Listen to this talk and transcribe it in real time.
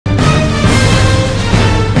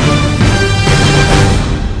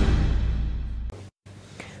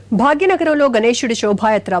భాగ్యనగరంలో గణేశుడి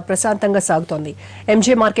శోభాయాత్ర ప్రశాంతంగా సాగుతోంది.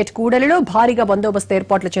 ఎంజే మార్కెట్ కూడలిలో భారీగా బందోబస్తు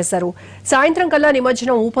ఏర్పాట్లు చేశారు. సాయంత్రం కల్లా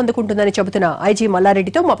నిమజ్జనం ఊపందుకుంటుందని చెబుతున్న ఐజీ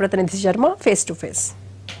మల్లారెడ్డితో మా ప్రతినిధి Sharma face to face.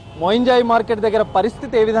 మోయింజాయి market దగ్గర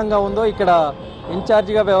పరిస్థితి ఏ విధంగా ఉందో ఇక్కడ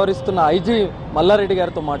ఇన్ఛార్జిగా వ్యవహరిస్తున్న ఐజీ మల్లారెడ్డి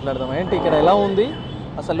గారితో మాట్లాడదాం. ఏంటి ఇక్కడ ఎలా ఉంది,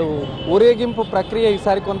 అసలు ఊరేగింపు ప్రక్రియ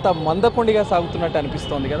ఈసారి కొంత మందకొండిగా సాగుతున్నట్టు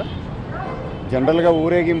అనిపిస్తోంది కదా? జనరల్గా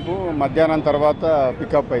ఊరేగింపు మధ్యాహ్నం తర్వాత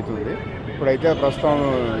పికప్ అవుతుంది. ఇప్పుడైతే ప్రస్తుతం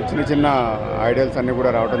చిన్న చిన్న ఐడియల్స్ అన్నీ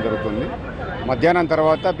కూడా రావడం జరుగుతుంది. మధ్యాహ్నం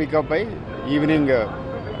తర్వాత పికప్ అయి ఈవినింగ్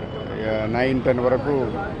 9-10 వరకు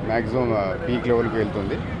మ్యాక్సిమం పీక్ లెవెల్కి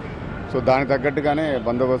వెళ్తుంది. సో దానికి తగ్గట్టుగానే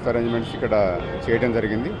బందోబస్తు అరేంజ్మెంట్స్ ఇక్కడ చేయడం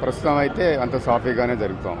జరిగింది. ప్రస్తుతం అయితే అంత సాఫీగానే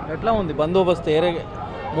జరుగుతాం. ఎట్లా ఉంది బందోబస్తు?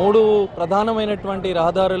 3 ప్రధానమైనటువంటి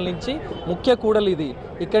రహదారుల నుంచి ముఖ్య కూడలు ఇది,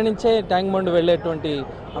 ఇక్కడి నుంచే ట్యాంక్ బండ్ వెళ్ళేటువంటి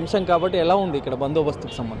అంశం కాబట్టి ఎలా ఉంది ఇక్కడ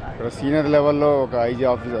బందోబస్తుకు సంబంధం? ఇక్కడ సీనియర్ లెవెల్లో ఒక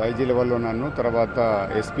ఐజీ లెవెల్లో నన్ను, తర్వాత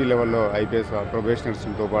ఎస్పీ లెవెల్లో ఐపీఎస్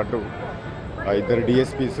ప్రొబేషనర్స్తో పాటు 2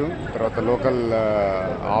 డిఎస్పీస్, తర్వాత local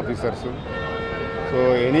officers. So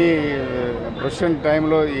any profession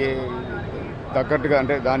టైంలో తగ్గట్టుగా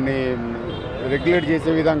అంటే దాన్ని రెగ్యులేట్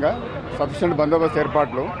చేసే విధంగా సఫిషియెంట్ బందోబస్తు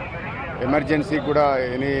ఏర్పాట్లు, ఎమర్జెన్సీ కూడా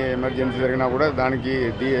ఎనీ ఎమర్జెన్సీ జరిగినా కూడా దానికి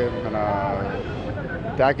మన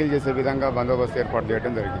ట్యాకిల్ చేసే విధంగా బందోబస్తు ఏర్పాటు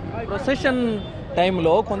చేయడం జరిగింది. ప్రొసెషన్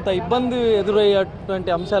టైంలో కొంత ఇబ్బంది ఎదురయ్యేటువంటి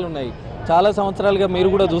అంశాలు ఉన్నాయి. చాలా సంవత్సరాలుగా మీరు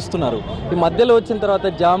కూడా చూస్తున్నారు. ఈ మధ్యలో వచ్చిన తర్వాత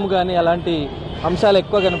జామ్ కానీ అలాంటి అంశాలు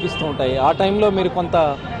ఎక్కువ కనిపిస్తూ ఉంటాయి. ఆ టైంలో మీరు కొంత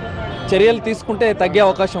చర్యలు తీసుకుంటే తగ్గే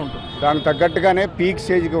అవకాశం ఉంటుంది. దానికి తగ్గట్టుగానే పీక్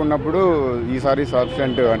స్టేజ్గా ఉన్నప్పుడు ఈసారి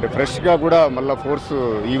సఫిషియెంట్ అంటే ఫ్రెష్గా కూడా మళ్ళీ ఫోర్స్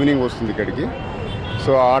ఈవినింగ్ వస్తుంది ఇక్కడికి.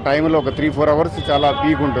 సో ఆ టైంలో ఒక 3-4 అవర్స్ చాలా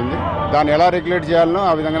పీక్ ఉంటుంది. దాన్ని ఎలా రెగ్యులేట్ చేయాలనో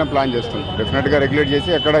ఆ విధంగానే ప్లాన్ చేస్తాం. డెఫినెట్గా రెగ్యులేట్ చేసి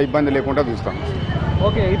ఎక్కడ ఇబ్బంది లేకుండా చూస్తాం.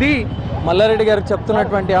 ఓకే, ఇది మల్లారెడ్డి గారు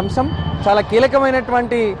చెప్తున్నటువంటి అంశం. చాలా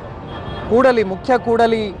కీలకమైనటువంటి కూడలి, ముఖ్య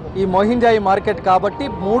కూడలి ఈ మోయింజాయి మార్కెట్ కాబట్టి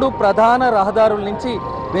 3 ప్రధాన రహదారుల నుంచి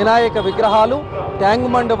వినాయక విగ్రహాలు ట్యాంక్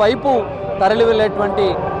బండ్ వైపు తరలి వెళ్ళేటువంటి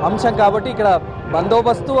అంశం కాబట్టి ఇక్కడ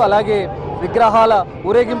బందోబస్తు అలాగే విగ్రహాల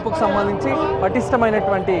ఊరేగింపుకు సంబంధించి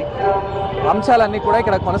పటిష్టమైనటువంటి అంశాలన్నీ కూడా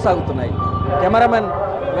ఇక్కడ కొనసాగుతున్నాయి. Cameraman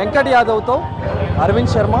Venkat యాదవ్తో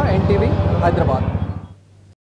Arvind Sharma, NTV, Hyderabad.